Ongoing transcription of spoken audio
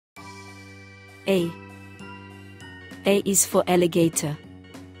A. A is for alligator.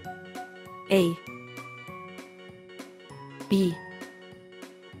 A. B.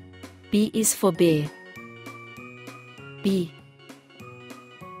 B is for bear. B.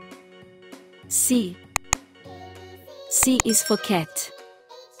 C. C is for cat.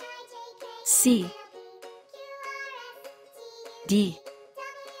 C. D.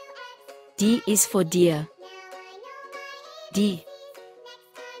 D is for deer. D.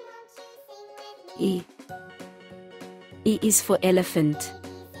 E. E is for elephant.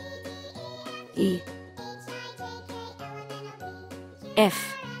 E.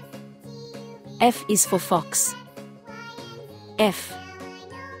 F. F is for fox. F.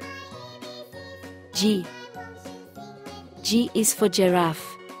 G. G is for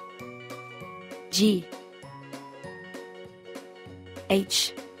giraffe. G.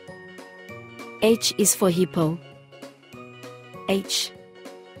 H. H is for hippo. H.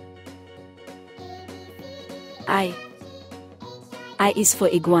 I. I is for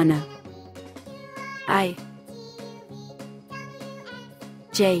iguana. I.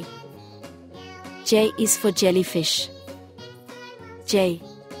 J. J is for jellyfish. J.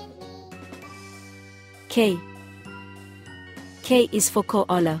 K. K is for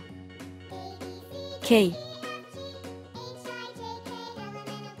koala. K.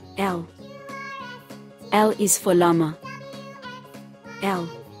 L. L is for llama. L.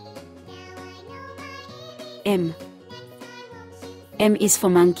 M. M is for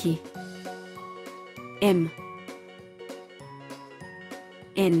monkey. M.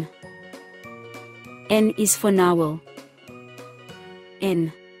 N. N is for narwhal.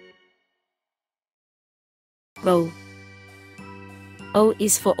 N. O. O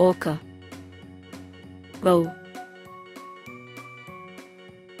is for orca. O.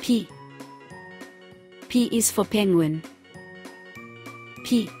 P. P is for penguin.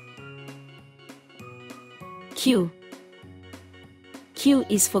 P. Q. Q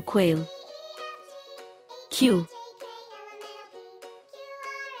is for quail. Q.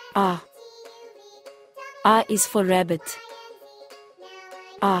 R. R is for rabbit.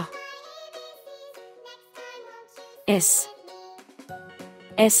 R. S.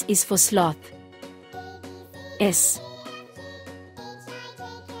 S is for sloth. S.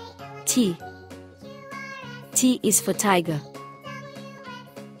 T. T is for tiger.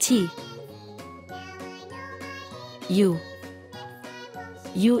 T. U.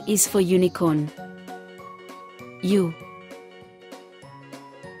 U is for unicorn. U.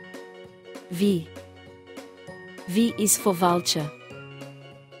 V. V is for vulture.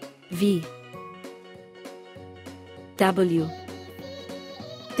 V. W.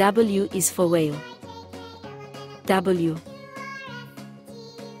 W is for whale. W.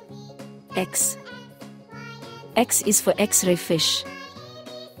 X. X is for X-ray fish.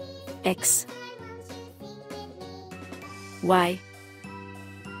 X. Y.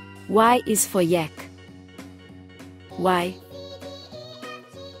 Y is for yak. Y.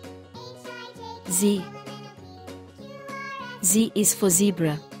 Z. Z is for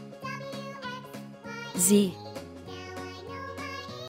zebra. Z.